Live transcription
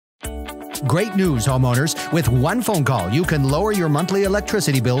Great news, homeowners. With one phone call, you can lower your monthly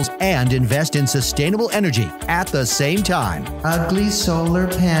electricity bills and invest in sustainable energy at the same time. Ugly Solar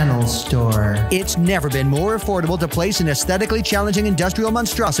Panel Store. It's never been more affordable to place an aesthetically challenging industrial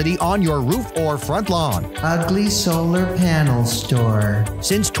monstrosity on your roof or front lawn. Ugly Solar Panel Store.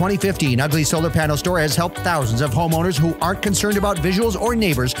 Since 2015, Ugly Solar Panel Store has helped thousands of homeowners who aren't concerned about visuals or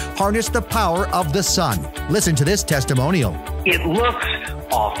neighbors harness the power of the sun. Listen to this testimonial. It looks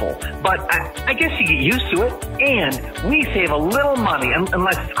awful, but I guess you get used to it, and we save a little money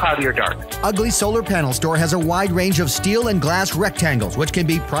unless it's cloudy or dark. Ugly Solar Panel Store has a wide range of steel and glass rectangles, which can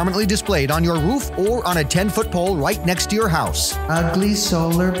be prominently displayed on your roof or on a 10-foot pole right next to your house. Ugly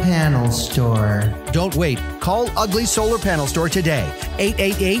Solar Panel Store. Don't wait. Call Ugly Solar Panel Store today.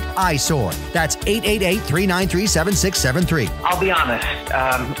 888-ISOAR. That's 888-393-7673. I'll be honest,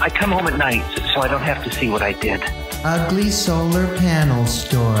 I come home at night, so I don't have to see what I did. Ugly Solar Panel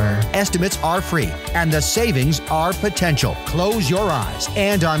Store. Estimates are free, and the savings are potential. Close your eyes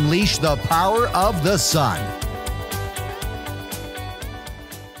and unleash the power of the sun.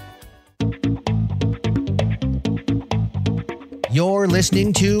 You're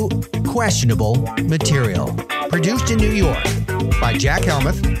listening to Questionable Material, produced in New York by Jack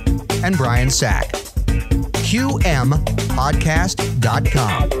Helmuth and Brian Sack.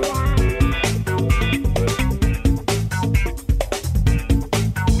 QMPodcast.com.